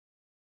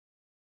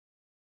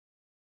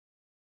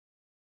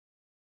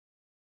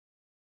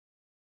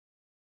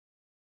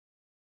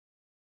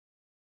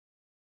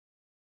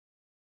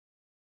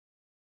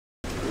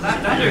The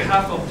other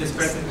half of this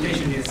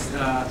presentation is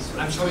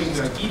I'm showing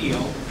you a video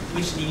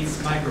which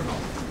needs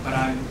microphone, but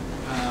I'm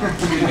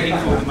waiting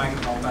for the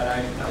microphone, but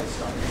I'll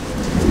start.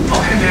 Oh,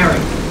 hey Mary,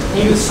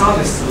 you saw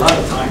this a lot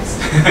of times.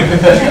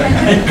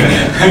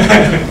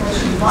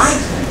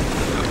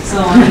 So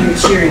I'm in your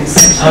cheering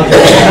section.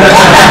 Okay.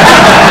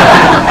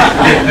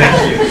 Thank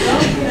you.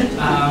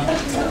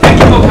 Thank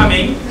you for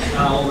coming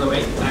all the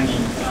way.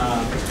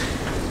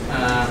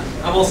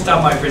 I will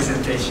start my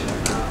presentation.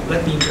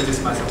 Let me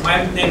introduce myself.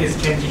 My name is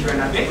Kenji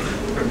Hiranabe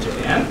from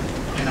Japan,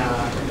 and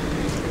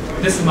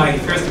this is my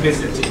first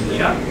visit to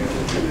India,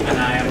 and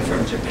I am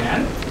from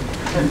Japan.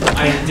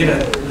 I did a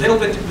little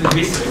bit of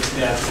research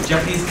that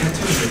Japanese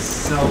cartoon is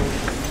so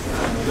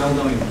well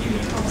known in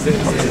India. Is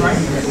this right?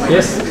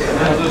 Yes.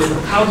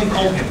 How do you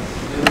call him?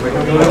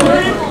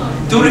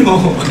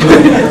 Doraemon.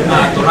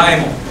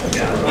 Doraemon.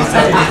 Yeah. Is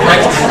that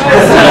correct?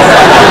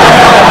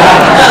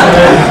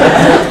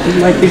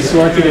 Like he's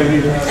watching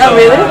every day. Oh,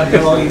 really?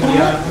 Hello,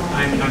 India.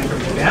 I'm from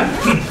Japan.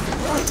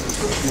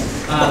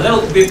 A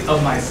little bit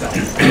of myself.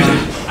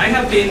 I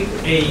have been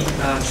a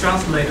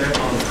translator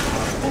of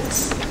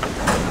books,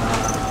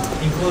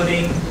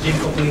 including Jim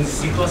Coplin's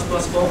C++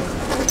 book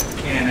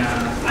and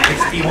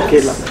XP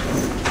books,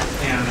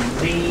 and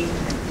the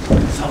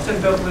software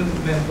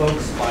development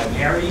books by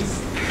Mary's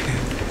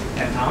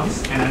and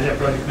Tom's, and Agile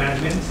Project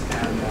Management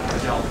and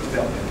Agile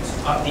Development.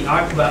 The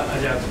Art about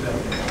Agile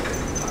Development.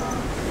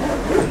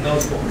 In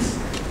those books.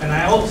 And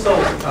I also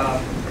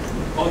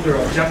author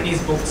of Japanese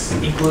books,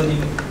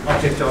 including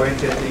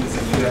object-oriented things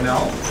in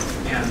UML,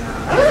 and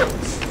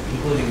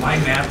including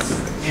mind maps.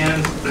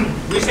 And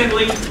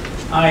recently,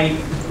 I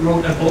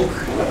wrote a book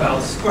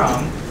about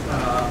Scrum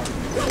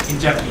in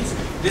Japanese.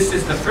 This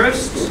is the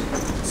first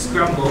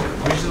Scrum book.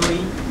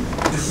 Originally,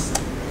 this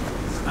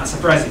is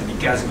surprising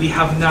because we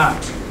have not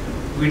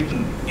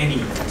written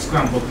any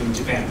Scrum book in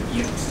Japan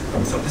yet.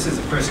 So this is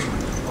the first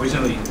one,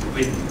 originally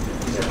written.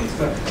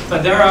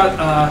 But there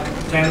are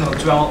 10 or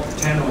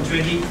 12, 10 or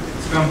 20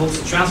 Scrum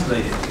books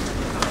translated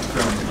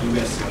from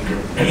the US.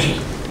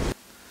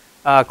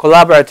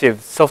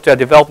 Collaborative software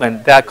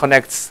development that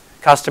connects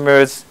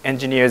customers,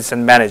 engineers,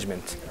 and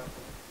management.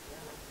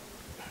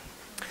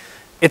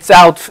 It's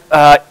out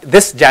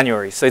this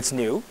January, so it's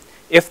new.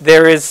 If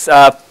there is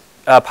a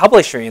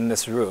publisher in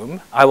this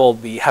room, I will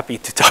be happy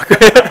to talk.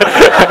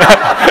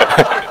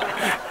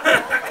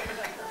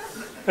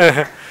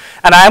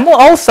 And I'm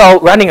also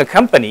running a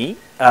company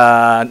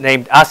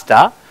named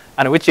Asta,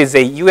 and which is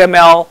a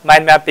UML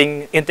mind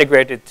mapping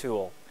integrated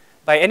tool.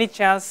 By any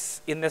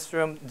chance in this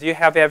room, do you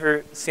have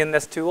ever seen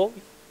this tool?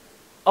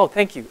 Oh,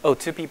 thank you. Oh,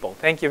 2 people.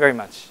 Thank you very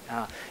much.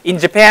 In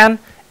Japan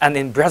and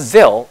in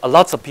Brazil,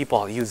 lots of people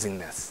are using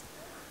this.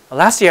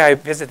 Last year I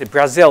visited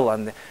Brazil,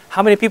 and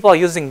how many people are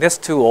using this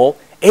tool?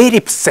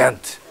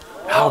 80%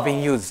 have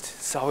been used.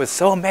 So I was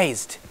so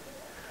amazed.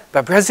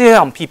 But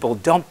Brazilian people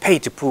don't pay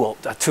to pull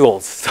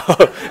tools. So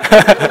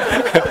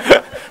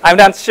I'm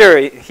not sure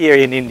here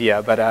in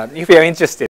India, but if you're interested,